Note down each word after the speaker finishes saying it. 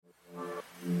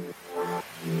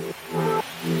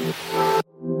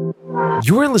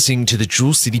You're listening to the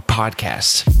Jewel City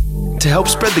Podcast. To help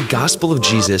spread the gospel of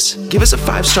Jesus, give us a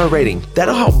 5-star rating.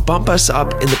 That'll help bump us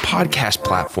up in the podcast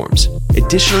platforms.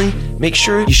 Additionally, make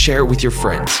sure you share it with your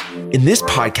friends. In this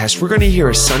podcast, we're going to hear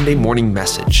a Sunday morning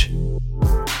message.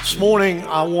 This morning,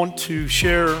 I want to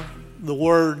share the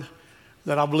word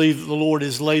that I believe the Lord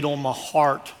has laid on my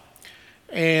heart.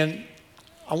 And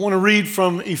I want to read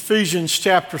from Ephesians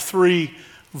chapter 3,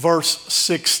 verse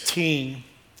 16.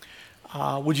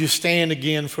 Would you stand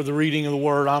again for the reading of the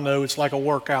word? I know it's like a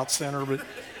workout center, but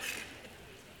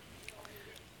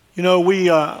you know,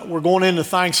 we're going into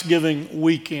Thanksgiving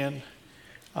week.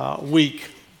 The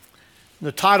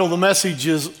title of the message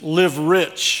is Live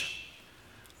Rich.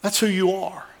 That's who you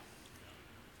are.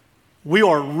 We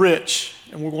are rich,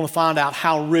 and we're going to find out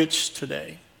how rich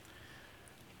today.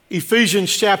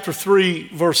 Ephesians chapter 3,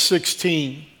 verse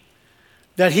 16,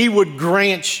 that he would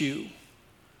grant you,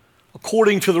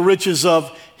 according to the riches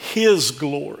of his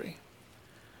glory,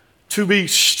 to be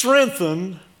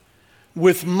strengthened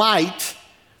with might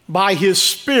by his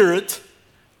Spirit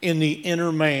in the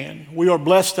inner man. We are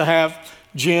blessed to have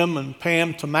Jim and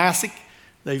Pam Tomasic.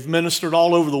 They've ministered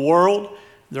all over the world.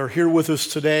 They're here with us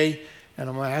today, and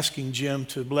I'm asking Jim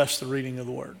to bless the reading of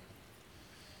the word.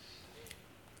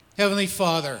 Heavenly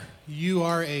Father, you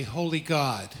are a holy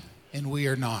God, and we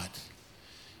are not.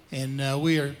 And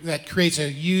that creates a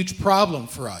huge problem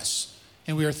for us.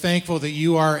 And we are thankful that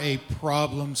you are a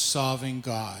problem-solving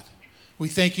God. We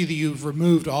thank you that you've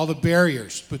removed all the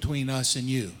barriers between us and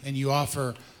you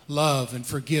offer love and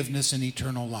forgiveness and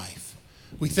eternal life.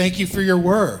 We thank you for your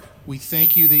word. We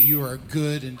thank you that you are a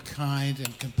good and kind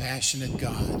and compassionate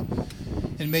God.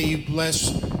 And may you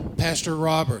bless Pastor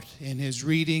Robert in his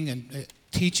reading and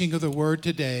teaching of the word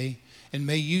today. And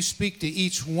may you speak to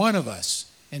each one of us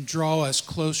and draw us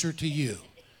closer to you.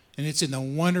 And it's in the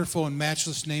wonderful and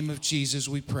matchless name of Jesus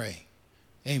we pray.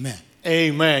 Amen.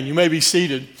 Amen. You may be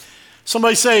seated.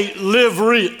 Somebody say, live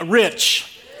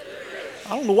rich.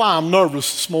 I don't know why I'm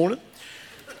nervous this morning.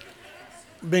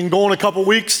 Been going a couple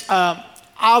weeks.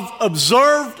 I've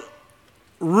observed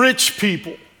rich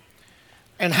people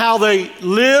and how they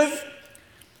live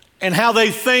and how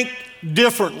they think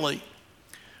differently.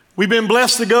 We've been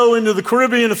blessed to go into the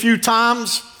Caribbean a few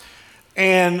times,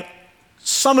 and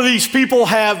some of these people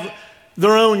have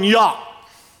their own yacht.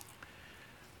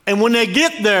 And when they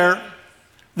get there,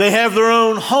 they have their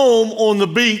own home on the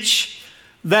beach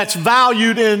that's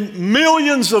valued in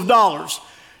millions of dollars.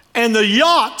 And the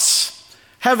yachts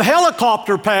have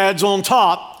helicopter pads on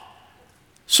top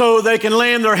so they can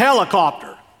land their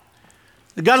helicopter.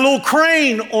 They've got a little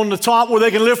crane on the top where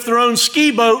they can lift their own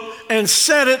ski boat and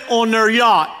set it on their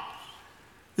yacht.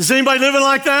 Is anybody living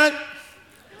like that?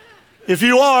 If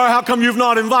you are, how come you've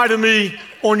not invited me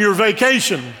on your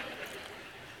vacation?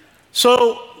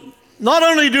 So not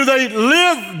only do they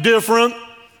live different,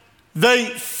 they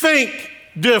think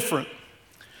different.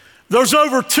 There's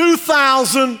over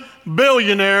 2,000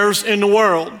 billionaires in the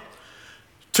world.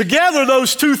 Together,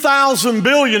 those 2,000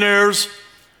 billionaires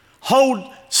hold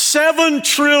 $7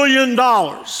 trillion,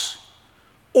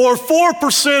 or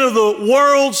 4% of the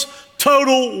world's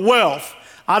total wealth.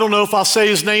 I don't know if I say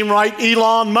his name right,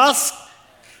 Elon Musk.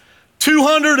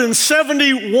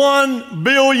 $271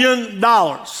 billion.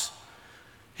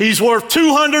 He's worth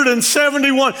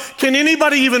 271. Can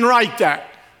anybody even write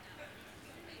that?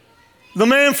 The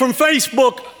man from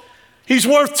Facebook, he's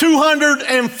worth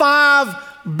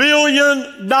 $205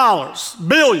 billion.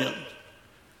 Billion.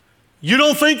 You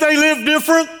don't think they live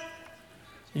different?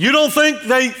 You don't think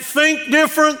they think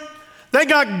different? They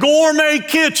got gourmet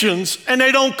kitchens and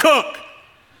they don't cook.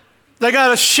 They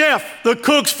got a chef that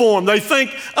cooks for them. They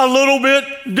think a little bit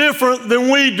different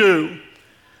than we do.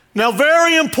 Now,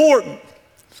 very important.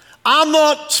 I'm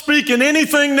not speaking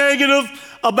anything negative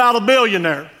about a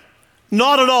billionaire.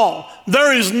 Not at all.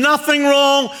 There is nothing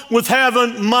wrong with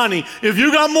having money. If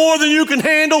you got more than you can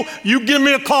handle, you give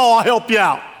me a call, I'll help you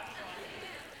out.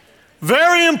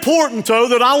 Very important, though,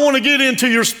 that I want to get into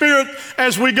your spirit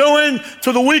as we go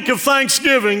into the week of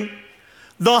Thanksgiving.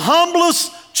 The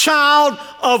humblest child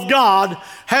of God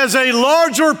has a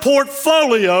larger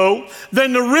portfolio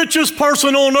than the richest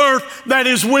person on earth that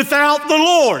is without the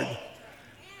Lord.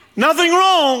 Nothing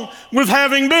wrong with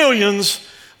having billions,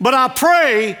 but I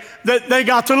pray that they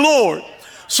got the Lord.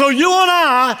 So you and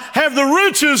I have the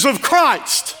riches of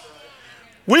Christ.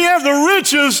 We have the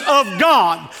riches of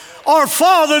God, our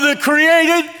Father that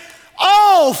created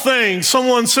all things.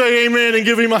 Someone say amen and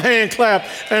give him a hand clap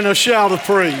and a shout of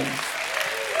praise.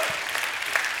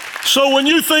 So when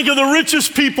you think of the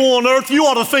richest people on earth, you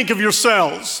ought to think of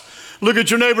yourselves. Look at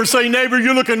your neighbor and say, neighbor,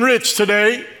 you're looking rich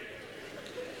today.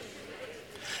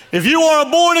 If you are a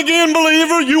born-again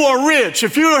believer, you are rich.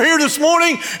 If you are here this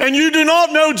morning and you do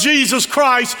not know Jesus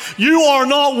Christ, you are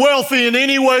not wealthy in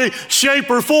any way, shape,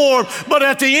 or form. But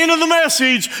at the end of the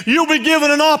message, you'll be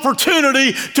given an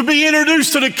opportunity to be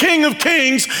introduced to the King of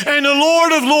Kings and the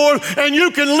Lord of Lords, and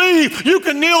you can leave. You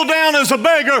can kneel down as a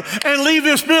beggar and leave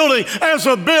this building as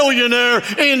a billionaire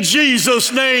in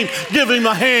Jesus' name. Give him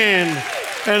a hand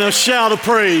and a shout of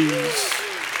praise.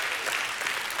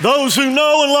 Those who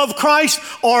know and love Christ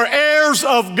are heirs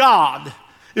of God,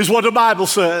 is what the Bible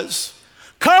says.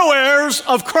 Co-heirs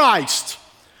of Christ,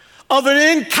 of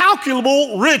an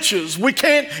incalculable riches. We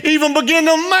can't even begin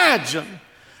to imagine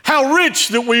how rich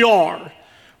that we are.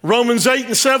 Romans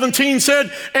 8:17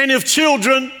 said, and if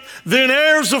children, then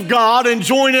heirs of God and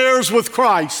joint heirs with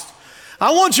Christ.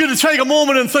 I want you to take a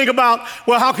moment and think about,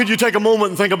 well, how could you take a moment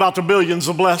and think about the billions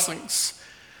of blessings?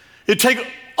 It'd take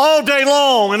all day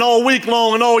long and all week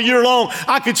long and all year long.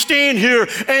 I could stand here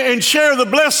and share the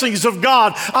blessings of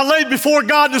God. I laid before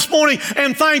God this morning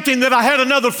and thanked him that I had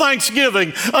another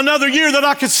Thanksgiving, another year that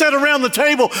I could sit around the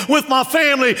table with my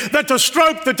family, that the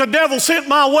stroke that the devil sent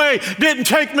my way didn't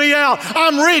take me out.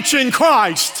 I'm rich in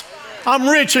Christ. I'm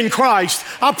rich in Christ.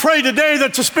 I pray today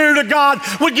that the Spirit of God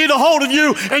would get a hold of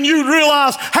you and you'd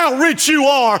realize how rich you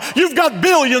are. You've got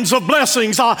billions of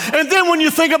blessings. And then when you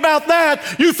think about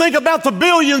that, you think about the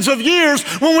billions of years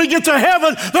when we get to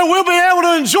heaven that we'll be able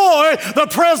to enjoy the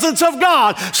presence of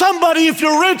God. Somebody, if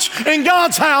you're rich in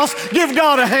God's house, give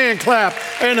God a hand clap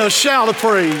and a shout of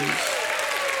praise.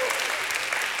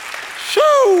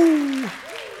 Shoo!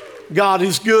 God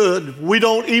is good. We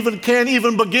can't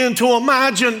even begin to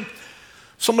imagine.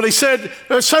 Somebody said,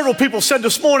 several people said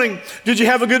this morning, did you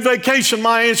have a good vacation?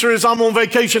 My answer is I'm on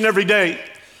vacation every day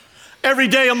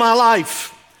of my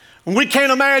life. And we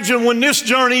can't imagine when this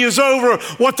journey is over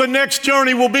what the next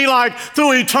journey will be like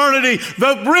through eternity.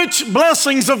 The rich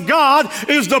blessings of God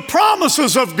is the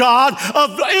promises of God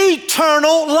of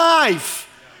eternal life.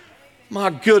 My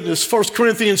goodness, 1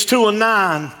 Corinthians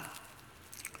 2:9.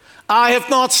 Eye hath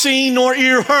not seen nor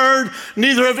ear heard,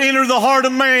 neither have entered the heart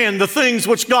of man the things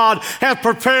which God hath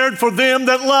prepared for them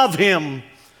that love him.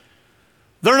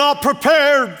 They're not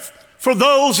prepared for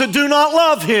those that do not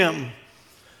love him.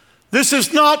 This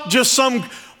is not just some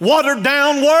watered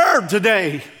down word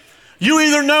today. You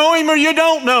either know him or you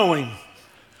don't know him.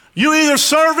 You either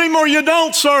serve him or you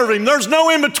don't serve him. There's no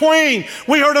in between.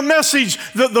 We heard a message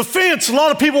that the fence, a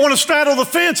lot of people want to straddle the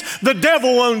fence. The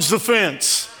devil owns the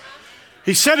fence.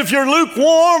 He said, if you're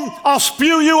lukewarm, I'll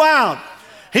spew you out.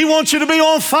 He wants you to be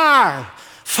on fire.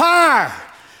 Fire.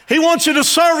 He wants you to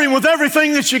serve him with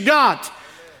everything that you got.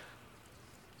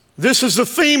 This is the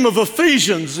theme of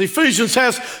Ephesians. Ephesians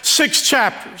has 6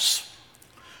 chapters,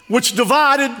 which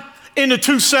divided into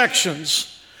 2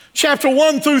 sections. Chapter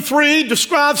 1 through 3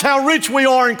 describes how rich we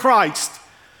are in Christ.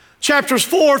 Chapters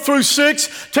 4 through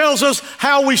 6 tells us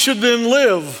how we should then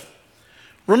live.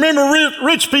 Remember,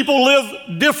 rich people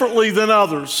live differently than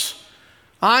others.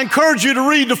 I encourage you to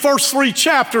read the first 3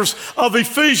 chapters of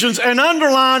Ephesians and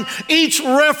underline each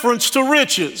reference to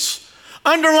riches.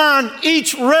 Underline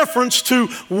each reference to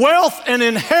wealth and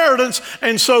inheritance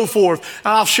and so forth.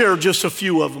 I'll share just a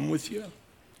few of them with you.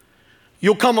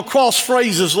 You'll come across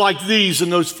phrases like these in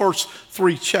those first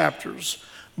 3 chapters.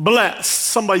 Blessed.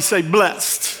 Somebody say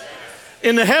blessed.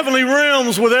 In the heavenly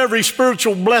realms with every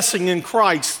spiritual blessing in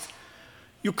Christ.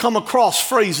 You come across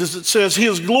phrases that says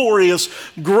his glorious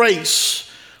grace,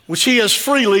 which he has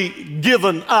freely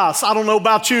given us. I don't know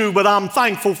about you, but I'm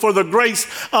thankful for the grace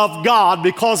of God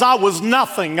because I was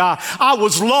nothing. I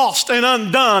was lost and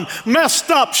undone,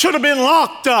 messed up, should have been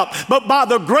locked up. But by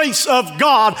the grace of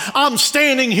God, I'm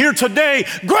standing here today,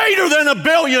 greater than a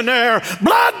billionaire,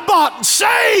 blood-bought and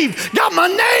saved, got my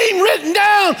name written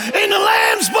down in the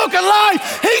Lamb's Book of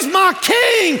Life. He's my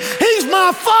King. He's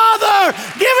my Father.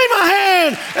 Give him a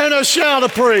hand and a shout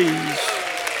of praise.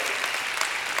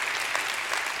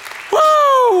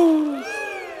 Woo!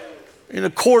 In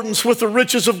accordance with the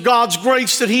riches of God's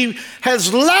grace that he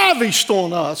has lavished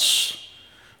on us,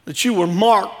 that you were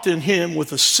marked in him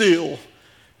with a seal.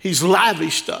 He's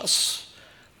lavished us.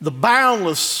 The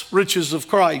boundless riches of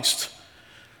Christ.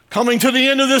 Coming to the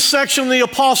end of this section, the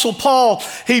Apostle Paul,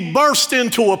 he burst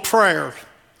into a prayer.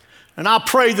 And I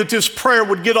pray that this prayer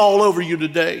would get all over you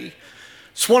today.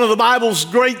 It's one of the Bible's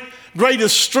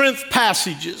greatest strength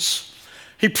passages.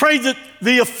 He prayed that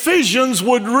the Ephesians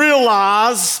would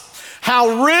realize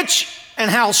how rich and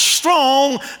how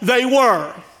strong they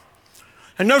were.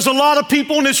 And there's a lot of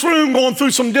people in this room going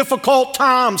through some difficult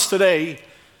times today.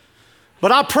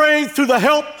 But I pray through the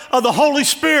help of the Holy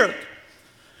Spirit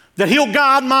that He'll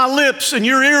guide my lips and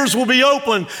your ears will be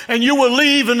open and you will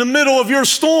leave in the middle of your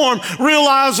storm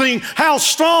realizing how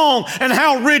strong and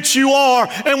how rich you are.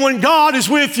 And when God is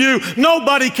with you,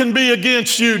 nobody can be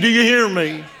against you. Do you hear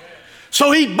me?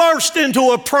 So he burst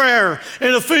into a prayer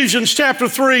in Ephesians chapter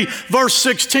 3, verse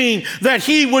 16, that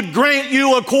He would grant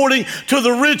you according to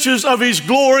the riches of His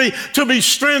glory to be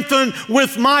strengthened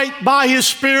with might by His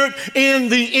Spirit in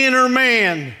the inner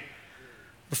man.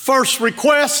 The first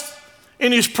request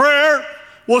in his prayer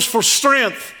was for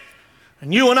strength.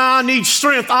 And you and I need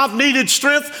strength. I've needed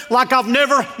strength like I've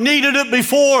never needed it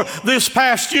before this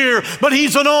past year. But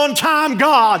He's an on-time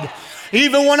God.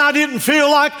 Even when I didn't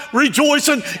feel like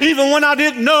rejoicing, even when I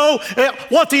didn't know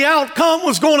what the outcome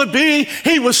was going to be,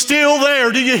 He was still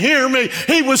there. Do you hear me?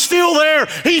 He was still there.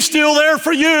 He's still there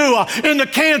for you in the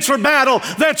cancer battle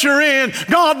that you're in.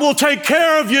 God will take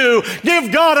care of you.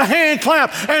 Give God a hand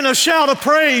clap and a shout of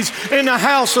praise in the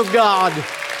house of God.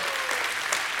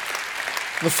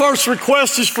 The first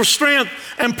request is for strength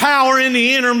and power in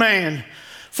the inner man.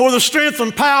 For the strength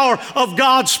and power of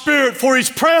God's Spirit, for His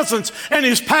presence and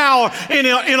His power in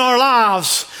our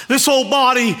lives. This old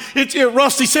body,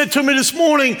 Rusty said to me this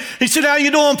morning, he said, "How you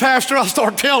doing, Pastor?" I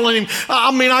start telling him,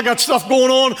 I got stuff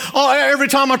going on. Every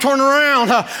time I turn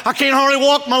around, I can't hardly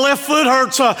walk. My left foot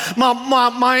hurts.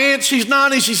 My aunt, she's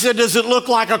 90, she said, "Does it look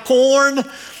like a corn?"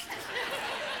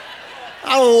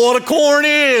 I don't know what a corn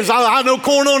is. I know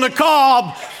corn on the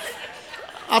cob.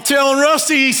 I'm telling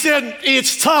Rusty, he said,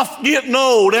 it's tough getting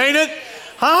old, ain't it?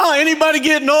 Huh? Anybody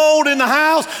getting old in the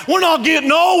house? We're not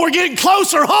getting old, we're getting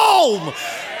closer home.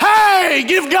 Hey,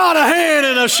 give God a hand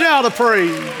and a shout of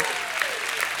praise.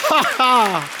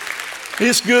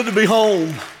 It's good to be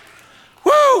home.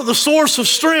 Woo, the source of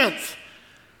strength.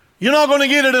 You're not going to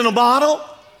get it in a bottle.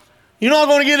 You're not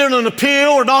going to get it in a pill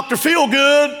or Dr.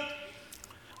 Feelgood.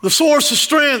 The source of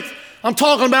strength, I'm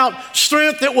talking about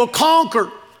strength that will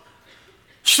conquer.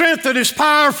 Strength that is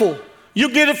powerful.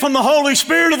 You get it from the Holy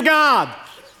Spirit of God.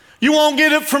 You won't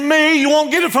get it from me, you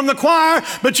won't get it from the choir,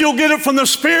 but you'll get it from the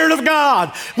Spirit of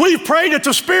God. We've prayed that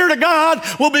the Spirit of God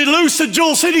will be loose at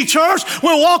Jewel City Church.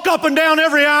 We'll walk up and down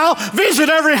every aisle, visit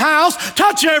every house,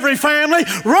 touch every family,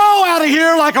 roll out of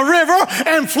here like a river,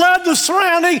 and flood the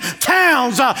surrounding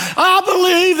towns. I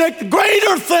believe that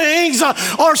greater things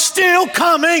are still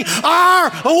coming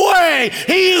our way.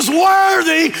 He is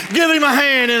worthy. Give Him a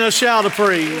hand and a shout of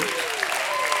praise.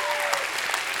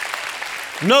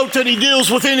 Note that he deals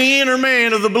within the inner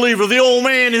man of the believer. The old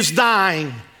man is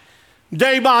dying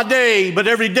day by day, but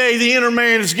every day the inner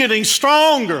man is getting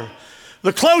stronger.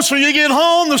 The closer you get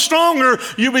home, the stronger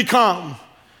you become.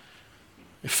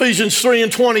 Ephesians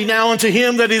 3:20, now unto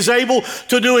Him that is able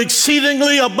to do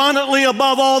exceedingly abundantly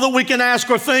above all that we can ask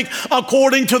or think,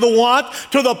 according to the what?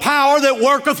 To the power that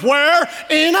worketh where?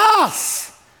 In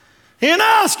us. In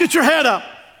us. Get your head up.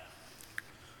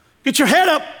 Get your head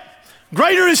up.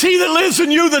 Greater is He that lives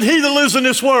in you than he that lives in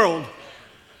this world.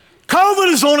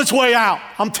 COVID is on its way out.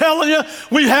 I'm telling you,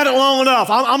 we've had it long enough.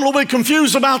 I'm a little bit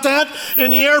confused about that.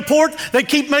 In the airport, they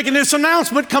keep making this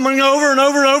announcement coming over and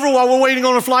over and over while we're waiting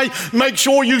on a flight. Make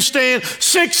sure you stand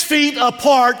 6 feet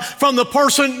apart from the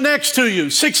person next to you.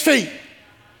 6 feet.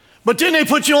 But then they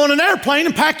put you on an airplane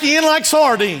and pack you in like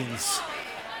sardines.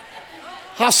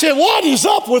 I said, what is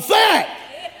up with that?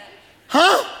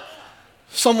 Huh?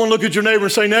 Someone look at your neighbor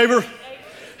and say, neighbor,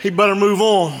 he better move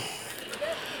on.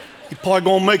 He's probably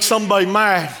going to make somebody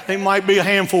mad. They might be a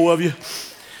handful of you.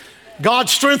 God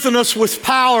strengthened us with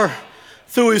power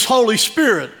through His Holy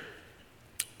Spirit.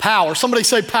 Power. Somebody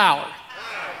say power.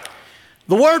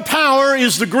 The word power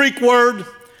is the Greek word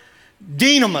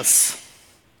dynamis.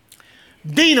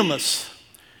 Dynamis.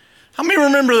 How many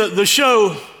remember the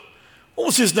show? What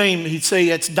was his name? He'd say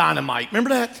it's Dynamite.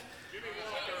 Remember that?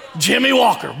 Jimmy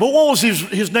Walker. But what was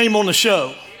his name on the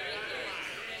show?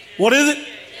 What is it?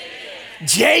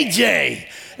 JJ.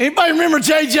 Anybody remember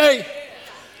JJ?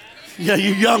 Yeah,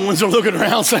 you young ones are looking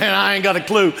around saying, I ain't got a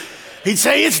clue. He'd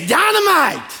say, it's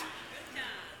dynamite.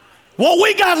 What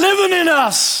we got living in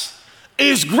us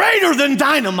is greater than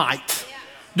dynamite.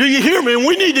 Do you hear me? And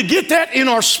we need to get that in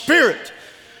our spirit.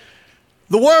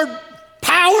 The word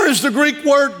power is the Greek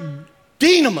word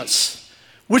dynamis,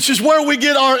 which is where we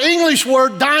get our English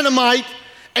word dynamite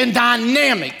and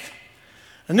dynamic.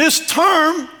 And this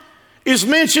term is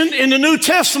mentioned in the New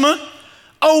Testament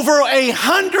over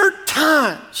 100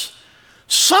 times.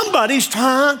 Somebody's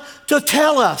trying to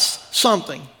tell us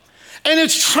something. And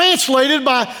it's translated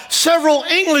by several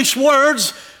English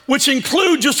words, which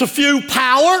include just a few: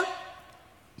 power,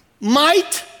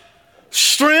 might,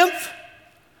 strength,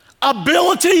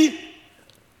 ability,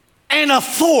 and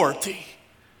authority.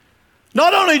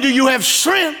 Not only do you have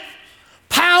strength,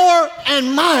 power,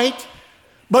 and might,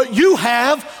 but you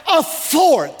have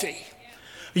authority.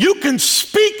 You can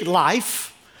speak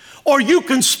life or you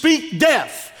can speak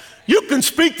death. You can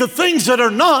speak the things that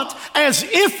are not as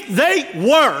if they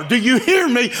were. Do you hear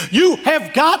me? You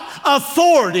have got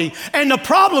authority. And the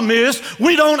problem is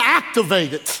we don't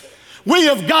activate it. We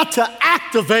have got to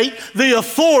activate the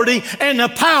authority and the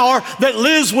power that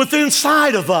lives within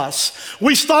inside of us.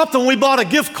 We stopped and we bought a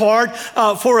gift card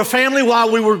for a family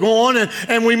while we were going,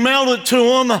 and we mailed it to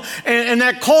them. And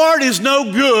that card is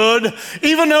no good.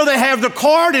 Even though they have the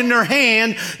card in their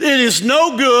hand, it is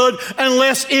no good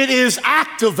unless it is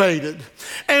activated.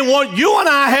 And what you and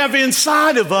I have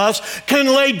inside of us can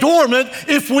lay dormant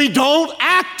if we don't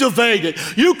activate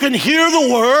it. You can hear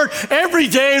the word every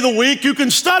day of the week. You can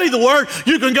study the word.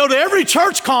 You can go to every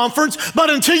church conference. But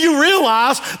until you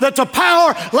realize that the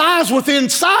power lies within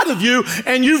inside of you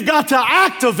and you've got to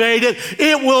activate it,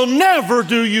 it will never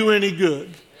do you any good.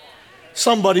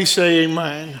 Somebody say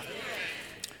amen.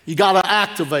 You got to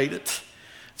activate it.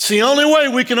 It's the only way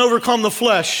we can overcome the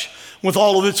flesh with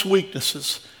all of its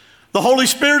weaknesses. The Holy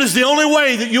Spirit is the only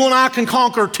way that you and I can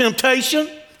conquer temptation,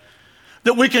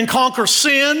 that we can conquer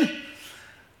sin.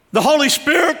 The Holy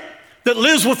Spirit that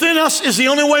lives within us is the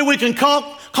only way we can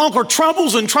conquer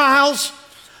troubles and trials,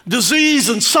 disease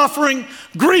and suffering,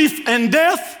 grief and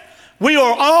death. We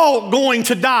are all going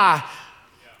to die,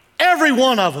 every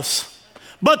one of us.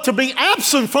 But to be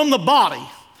absent from the body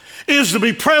is to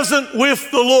be present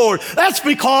with the Lord. That's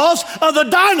because of the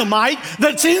dynamite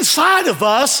that's inside of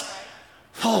us.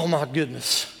 Oh my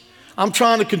goodness. I'm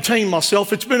trying to contain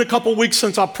myself. It's been a couple weeks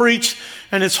since I preached,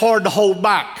 and it's hard to hold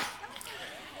back.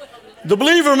 The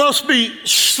believer must be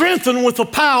strengthened with the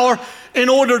power in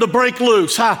order to break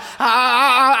loose. I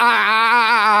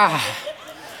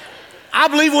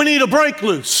believe we need to break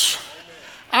loose.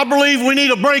 I believe we need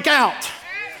to break out.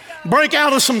 Break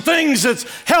out of some things that's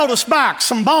held us back,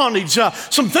 some bondage,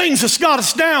 some things that's got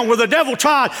us down, where the devil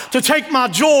tried to take my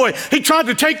joy. He tried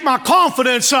to take my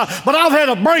confidence, but I've had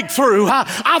a breakthrough.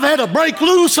 I've had a break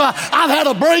loose. I've had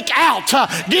a break out.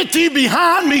 Get thee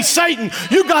behind me, Satan.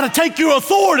 You got to take your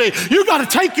authority. You got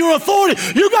to take your authority.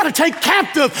 You got to take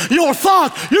captive your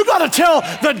thoughts. You got to tell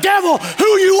the devil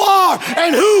who you are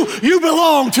and who you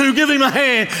belong to. Give him a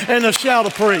hand and a shout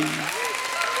of praise.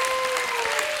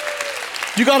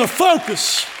 You got to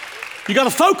focus. You got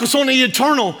to focus on the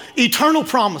eternal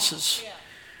promises.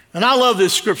 And I love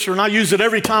this scripture, and I use it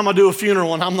every time I do a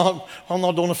funeral, and I'm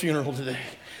not doing a funeral today.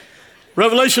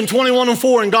 Revelation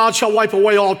 21:4, and God shall wipe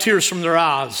away all tears from their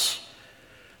eyes.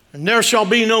 And there shall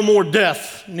be no more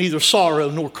death, neither sorrow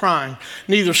nor crying,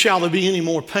 neither shall there be any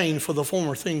more pain, for the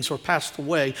former things are passed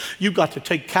away. You've got to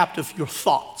take captive your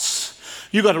thoughts.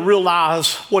 You got to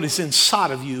realize what is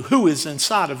inside of you, who is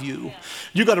inside of you.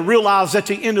 You got to realize at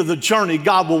the end of the journey,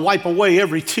 God will wipe away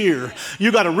every tear.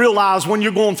 You got to realize when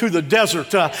you're going through the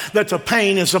desert that the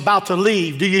pain is about to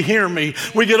leave. Do you hear me?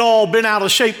 We get all bent out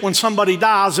of shape when somebody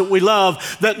dies that we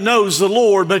love, that knows the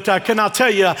Lord. But can I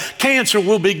tell you, cancer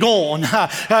will be gone.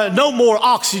 No more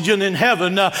oxygen in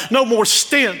heaven. No more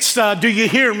stents. Do you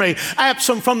hear me?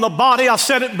 Absent from the body, I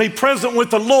said it, be present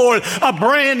with the Lord. A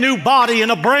brand new body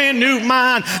and a brand new mind.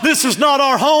 This is not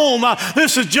our home.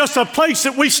 This is just a place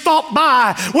that we stop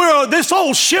by where this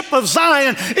old ship of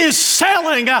Zion is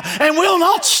sailing, and we'll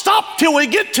not stop till we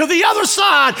get to the other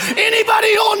side. Anybody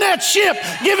on that ship,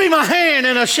 give him a hand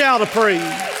and a shout of praise.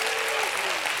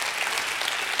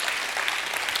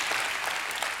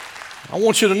 I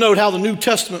want you to note how the New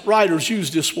Testament writers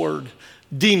use this word,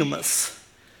 dynamis.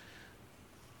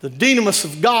 The dynamis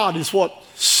of God is what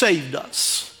saved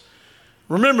us.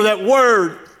 Remember, that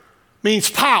word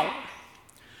means power.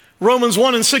 Romans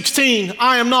 1:16,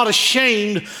 I am not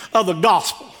ashamed of the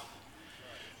gospel,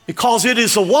 because it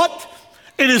is a what?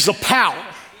 It is the power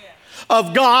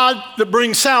of God that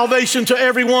brings salvation to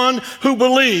everyone who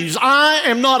believes. I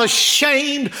am not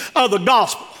ashamed of the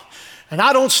gospel. And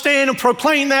I don't stand and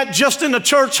proclaim that just in the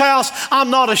church house. I'm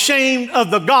not ashamed of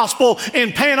the gospel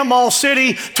in Panama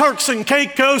City, Turks and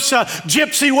Caicos,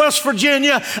 Gypsy, West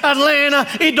Virginia, Atlanta.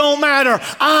 It don't matter.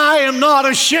 I am not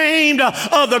ashamed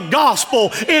of the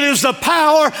gospel. It is the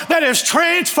power that has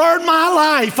transferred my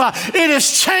life. It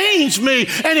has changed me,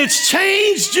 and it's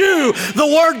changed you. The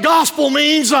word gospel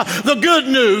means the good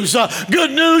news.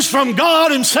 Good news from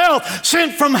God himself,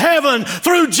 sent from heaven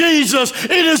through Jesus.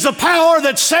 It is the power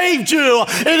that saved you.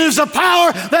 It is the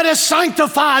power that has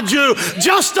sanctified you,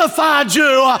 justified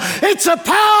you. It's the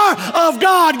power of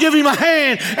God. Give him a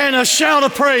hand and a shout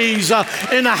of praise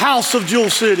in the house of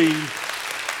Jewel City.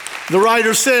 The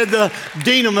writer said the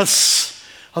dynamis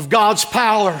of God's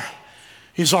power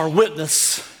is our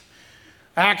witness.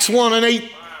 Acts 1:8,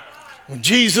 when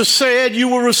Jesus said, you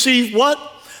will receive what?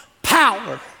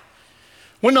 Power.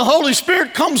 When the Holy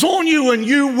Spirit comes on you, and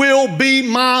you will be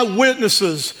my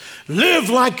witnesses. Live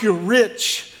like you're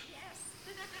rich.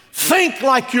 Think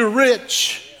like you're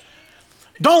rich.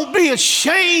 Don't be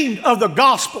ashamed of the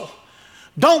gospel.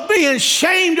 Don't be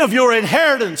ashamed of your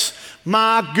inheritance.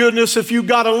 My goodness, if you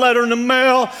got a letter in the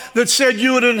mail that said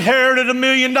you had inherited $1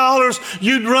 million,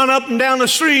 you'd run up and down the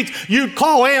street, you'd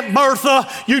call Aunt Bertha,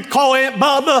 you'd call Aunt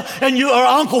Bubba, or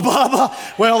Uncle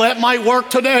Bubba. Well, that might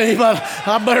work today, but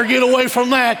I better get away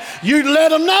from that. You'd let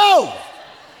them know.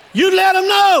 You'd let them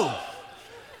know.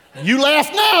 You laugh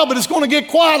now, but it's going to get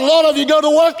quiet. A lot of you go to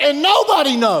work and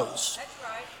nobody knows. That's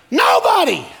right.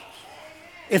 Nobody.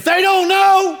 If they don't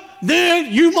know,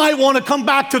 then you might want to come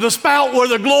back to the spout where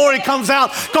the glory comes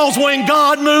out, because when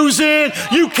God moves in,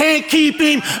 you can't keep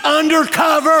him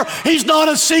undercover. He's not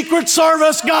a Secret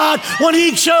Service God. When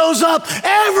he shows up,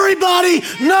 everybody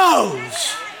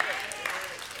knows.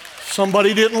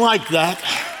 Somebody didn't like that.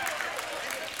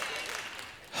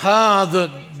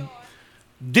 The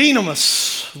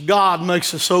dynamis of God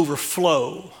makes us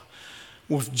overflow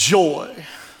with joy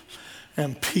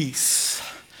and peace.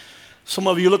 Some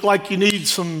of you look like you need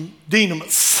some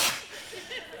dynamis.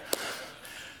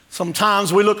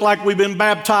 Sometimes we look like we've been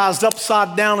baptized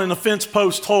upside down in a fence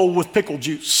post hole with pickle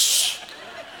juice.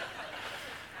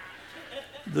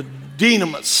 The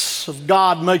dynamis of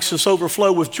God makes us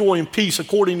overflow with joy and peace,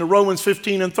 according to Romans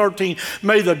 15:13.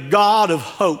 May the God of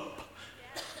hope,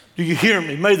 do you hear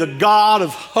me? May the God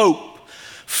of hope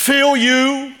fill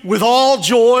you with all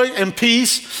joy and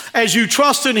peace as you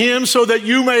trust in him, so that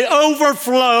you may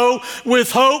overflow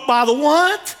with hope by the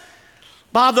what?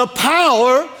 By the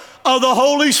power of the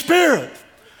Holy Spirit.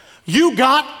 You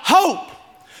got hope.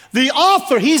 The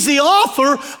author, he's the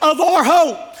author of our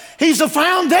hope. He's the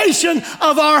foundation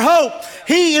of our hope.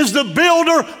 He is the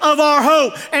builder of our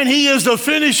hope, and he is the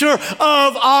finisher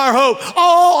of our hope.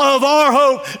 All of our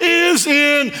hope is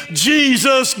in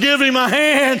Jesus. Give him a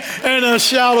hand and a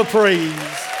shout of praise.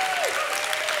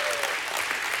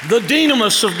 The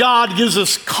dynamis of God gives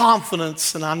us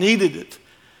confidence, and I needed it.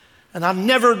 And I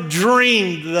never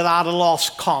dreamed that I'd have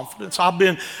lost confidence. I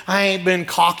ain't been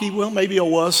cocky. Well, maybe I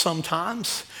was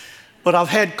sometimes. But I've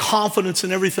had confidence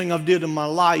in everything I've did in my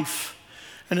life.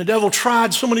 And the devil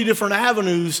tried so many different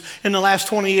avenues in the last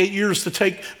 28 years to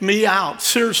take me out,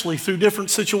 seriously, through different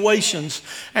situations.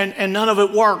 And none of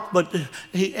it worked.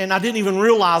 And I didn't even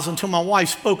realize until my wife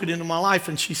spoke it into my life.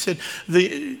 And she said,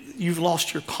 you've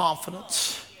lost your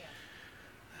confidence.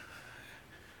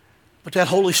 But that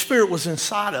Holy Spirit was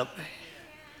inside of me.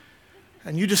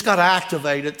 And you just got to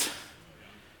activate it.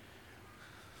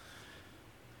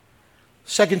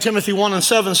 2 Timothy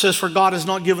 1:7 says, for God has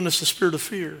not given us the spirit of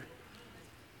fear,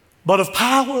 but of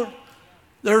power.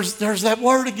 There's that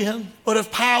word again. But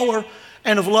of power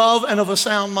and of love and of a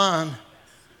sound mind.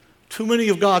 Too many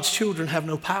of God's children have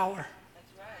no power.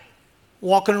 That's right.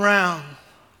 Walking around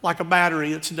like a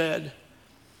battery that's dead.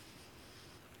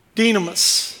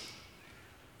 Dynamis.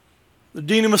 The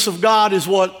dynamis of God is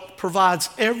what provides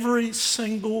every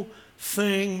single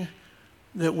thing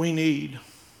that we need.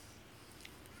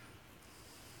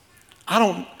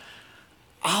 I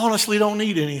honestly don't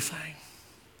need anything.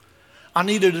 I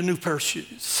needed a new pair of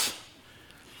shoes.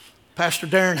 Pastor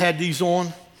Darren had these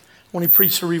on when he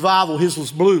preached the revival. His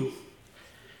was blue.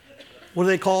 What are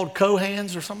they called?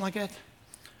 Kohans or something like that?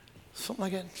 Something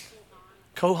like that?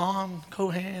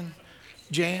 Kohan,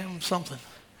 Jam, something.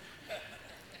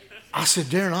 I said,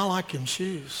 Darren, I like them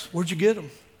shoes. Where'd you get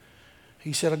them?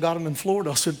 He said, I got them in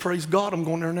Florida. I said, praise God, I'm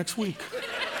going there next week.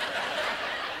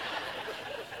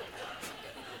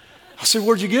 I said,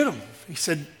 where'd you get them? He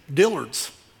said,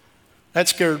 Dillard's. That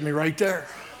scared me right there.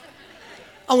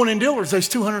 I went in Dillard's, they was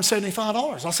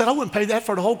 $275. I said, I wouldn't pay that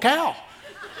for the whole cow.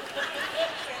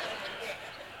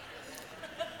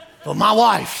 But my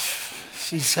wife,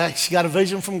 she got a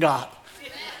vision from God.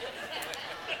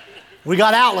 We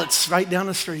got outlets right down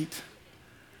the street.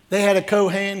 They had a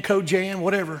Kohan, Kojam,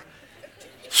 whatever,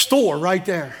 store right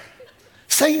there.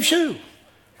 Same shoe,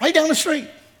 right down the street,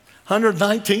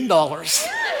 $119.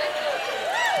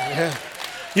 Yeah.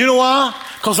 You know why?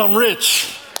 Because I'm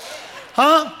rich.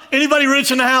 Huh? Anybody rich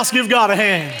in the house, give God a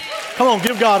hand. Come on,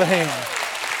 give God a hand.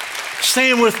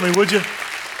 Stand with me, would you?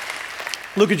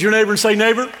 Look at your neighbor and say,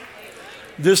 neighbor,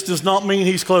 this does not mean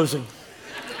he's closing.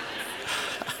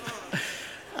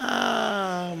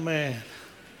 Oh, man.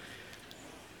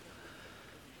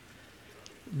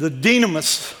 The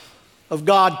dynamis of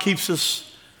God keeps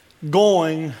us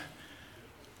going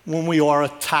when we are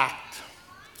attacked.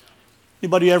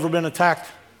 Anybody ever been attacked?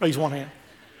 Raise one hand.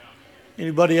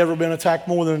 Anybody ever been attacked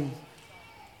more than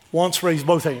once? Raise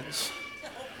both hands.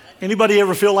 Anybody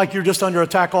ever feel like you're just under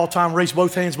attack all the time? Raise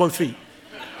both hands, both feet,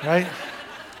 right?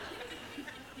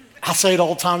 I say it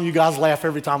all the time. You guys laugh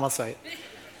every time I say it.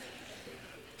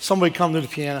 Somebody come to the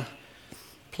piano,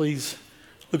 please.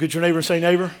 Look at your neighbor and say,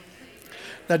 neighbor,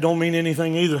 that don't mean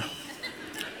anything either.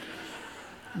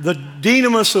 The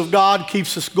dynamis of God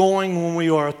keeps us going when we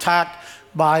are attacked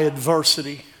by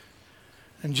adversity.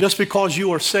 And just because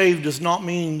you are saved does not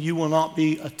mean you will not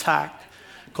be attacked,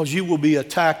 because you will be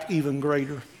attacked even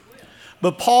greater.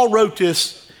 But Paul wrote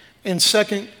this in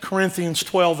 2 Corinthians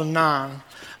 12:9.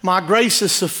 My grace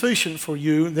is sufficient for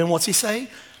you. Then what's he say?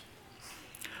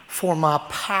 For my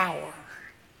power,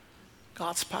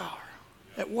 God's power,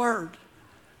 that word,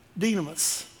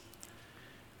 dynamis,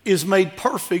 is made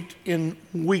perfect in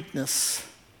weakness.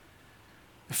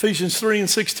 Ephesians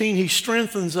 3:16, he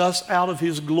strengthens us out of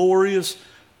his glorious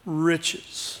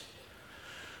riches.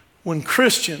 When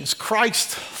Christians, Christ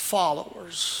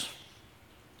followers,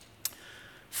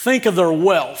 think of their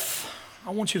wealth,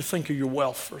 I want you to think of your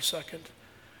wealth for a second.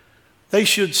 They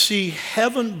should see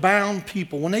heaven-bound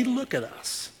people. When they look at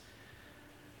us,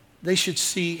 they should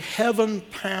see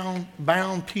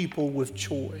heaven-bound people with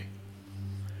joy.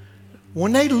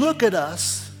 When they look at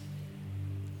us,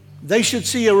 they should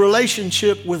see a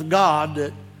relationship with God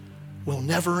that will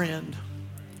never end.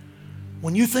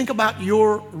 When you think about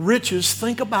your riches,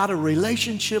 think about a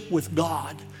relationship with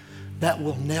God that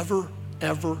will never,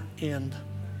 ever end.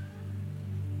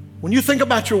 When you think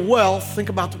about your wealth, think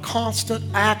about the constant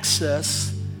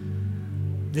access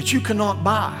that you cannot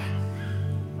buy.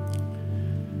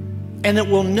 And it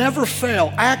will never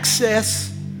fail. Access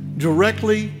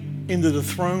directly into the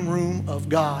throne room of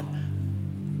God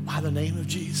by the name of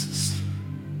Jesus.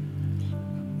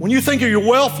 When you think of your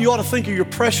wealth, you ought to think of your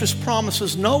precious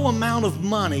promises no amount of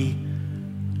money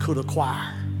could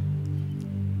acquire.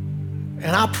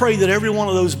 And I pray that every one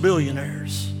of those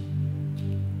billionaires,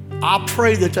 I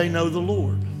pray that they know the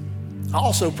Lord. I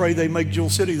also pray they make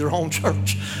Jewel City their home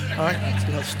church. All right, that's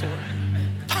another story.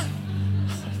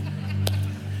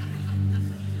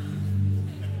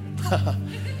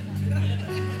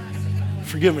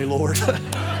 Forgive me, Lord.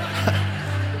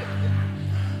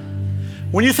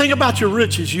 When you think about your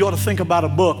riches, you ought to think about a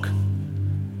book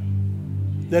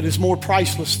that is more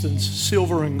priceless than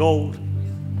silver and gold,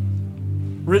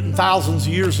 written thousands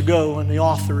of years ago, and the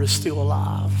author is still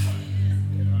alive.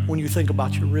 When you think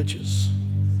about your riches.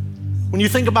 When you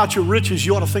think about your riches,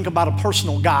 you ought to think about a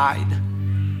personal guide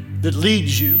that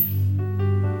leads you.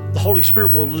 The Holy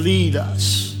Spirit will lead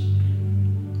us.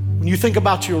 When you think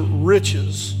about your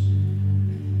riches,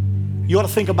 you ought to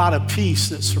think about a peace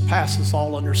that surpasses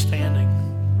all understanding.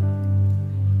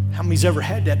 How many's ever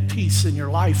had that peace in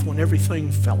your life when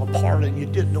everything fell apart and you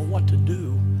didn't know what to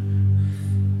do?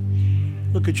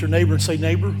 Look at your neighbor and say,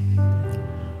 neighbor,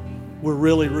 we're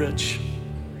really rich.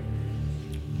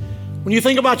 When you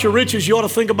think about your riches, you ought to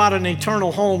think about an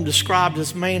eternal home described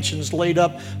as mansions laid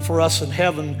up for us in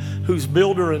heaven, whose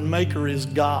builder and maker is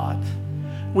God.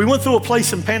 We went through a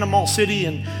place in Panama City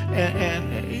and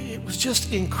it was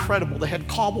just incredible. They had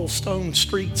cobblestone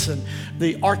streets and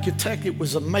the architect, it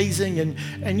was amazing.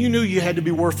 And you knew you had to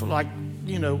be worth like,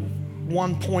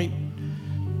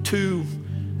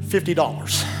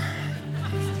 $1.250.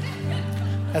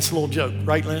 That's a little joke,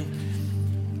 right, Lynn?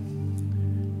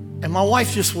 And my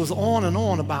wife just was on and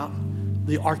on about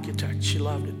the architect. She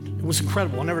loved it. It was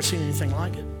incredible. I've never seen anything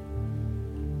like it.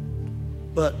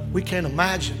 But we can't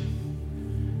imagine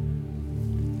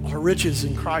our riches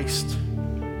in Christ.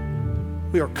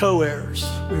 We are co-heirs.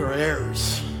 We are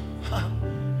heirs.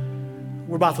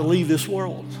 We're about to leave this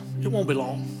world. It won't be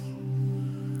long.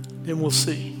 Then we'll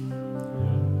see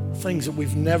things that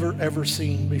we've never, ever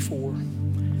seen before.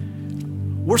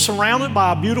 We're surrounded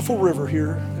by a beautiful river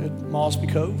here at Mosby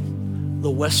Cove, the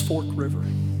West Fork River.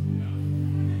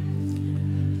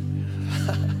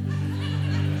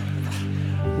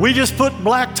 We just put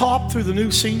blacktop through the new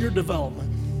senior development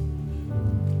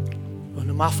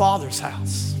into my father's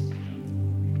house.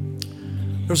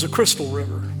 There's a crystal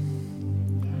river.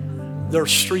 There are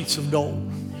streets of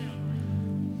gold.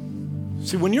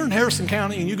 See, when you're in Harrison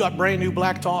County and you got brand new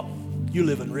blacktop, you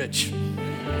living rich.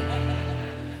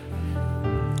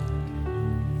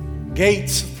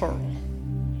 Gates of pearl.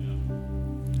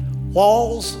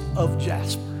 Walls of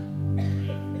jasper.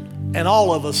 And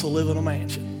all of us will live in a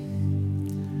mansion.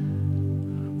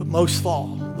 But most of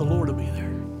all, the Lord will be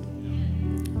there.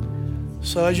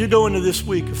 So as you go into this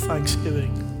week of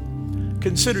Thanksgiving,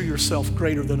 consider yourself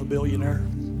greater than a billionaire.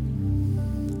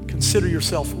 Consider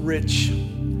yourself rich.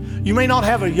 You may not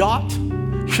have a yacht.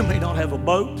 You may not have a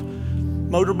boat.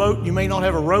 motorboat. You may not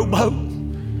have a rowboat.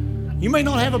 You may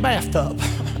not have a bathtub.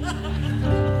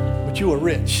 But you are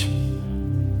rich.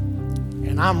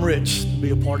 And I'm rich to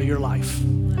be a part of your life.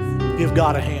 Give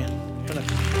God a hand.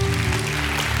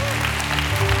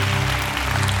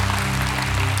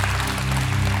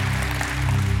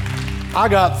 I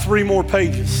got 3 more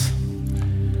pages.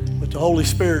 But the Holy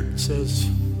Spirit says,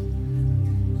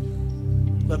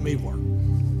 let me work.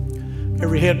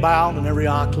 Every head bowed and every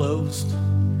eye closed.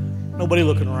 Nobody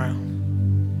looking around.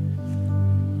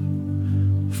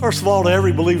 First of all, to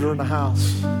every believer in the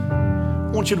house,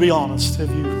 I want you to be honest. Have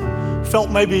you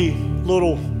felt maybe a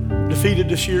little defeated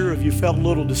this year? Have you felt a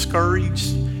little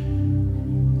discouraged?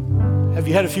 Have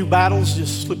you had a few battles?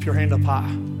 Just slip your hand up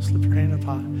high. Slip your hand up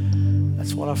high.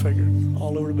 That's what I figured,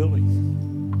 all over the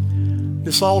building.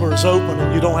 This altar is open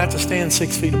and you don't have to stand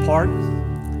 6 feet apart.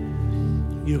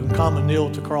 You can come and kneel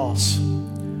at the cross.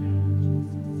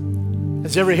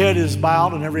 As every head is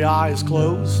bowed and every eye is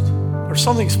closed, there's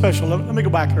something special. Let me go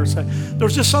back there and say,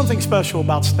 there's just something special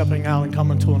about stepping out and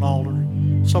coming to an altar.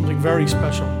 Something very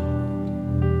special.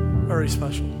 Very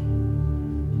special.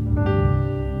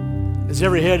 As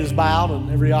every head is bowed and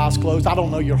every eye is closed, I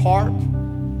don't know your heart,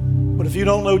 but if you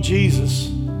don't know Jesus,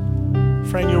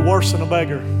 friend, you're worse than a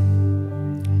beggar.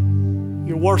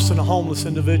 You're worse than a homeless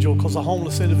individual, because a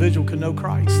homeless individual can know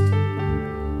Christ.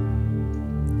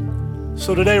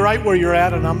 So today, right where you're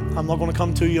at, and I'm not going to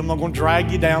come to you, I'm not going to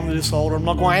drag you down to this altar, I'm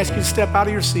not going to ask you to step out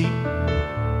of your seat,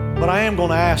 but I am going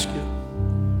to ask you,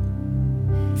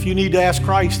 if you need to ask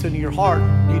Christ into your heart,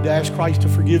 need to ask Christ to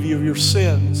forgive you of your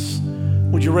sins,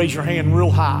 would you raise your hand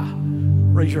real high?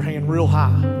 Raise your hand real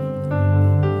high.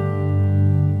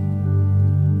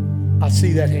 I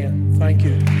see that hand. Thank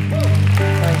you.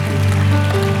 Thank you.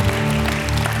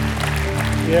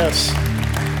 Yes.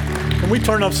 Can we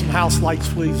turn up some house lights,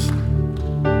 please?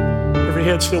 Every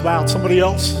head still bowed. Somebody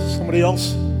else? Somebody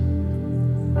else?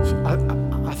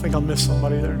 I think I missed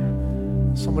somebody there.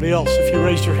 Somebody else. If you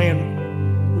raised your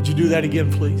hand, would you do that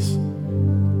again, please?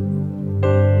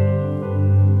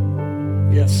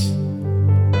 Yes.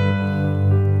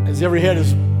 As every head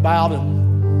is bowed,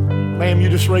 and ma'am, you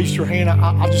just raised your hand.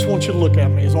 I just want you to look at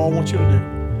me, is all I want you to do.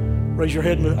 Raise your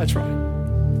head and move. That's right.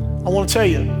 I want to tell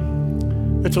you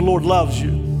that the Lord loves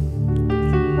you.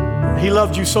 He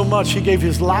loved you so much, He gave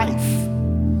His life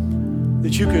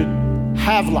that you could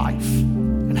have life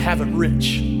and have it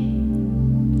rich.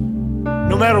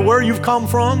 No matter where you've come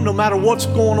from, no matter what's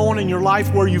going on in your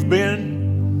life, where you've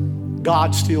been,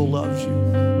 God still loves you.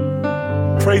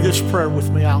 Pray this prayer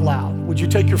with me out loud. Would you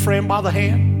take your friend by the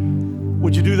hand?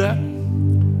 Would you do that?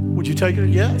 Would you take her?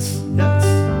 Yes, yes.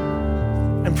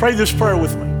 And pray this prayer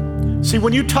with me. See,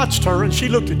 when you touched her and she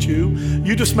looked at you,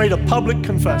 you just made a public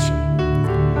confession.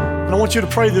 And I want you to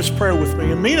pray this prayer with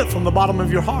me and mean it from the bottom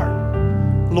of your heart.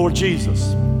 Lord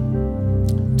Jesus,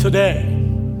 today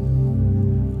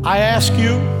I ask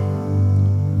you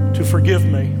to forgive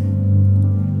me,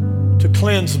 to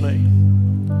cleanse me.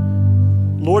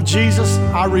 Lord Jesus,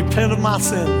 I repent of my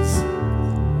sins.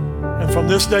 And from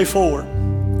this day forward,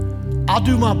 I'll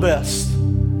do my best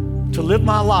to live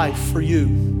my life for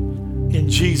you. In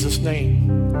Jesus' name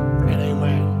and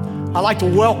amen. I'd like to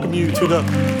welcome you to the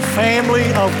family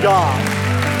of God.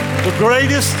 The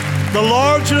greatest, the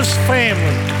largest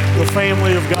family, the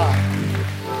family of God.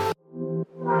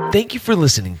 Thank you for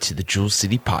listening to the Jewel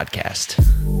City Podcast.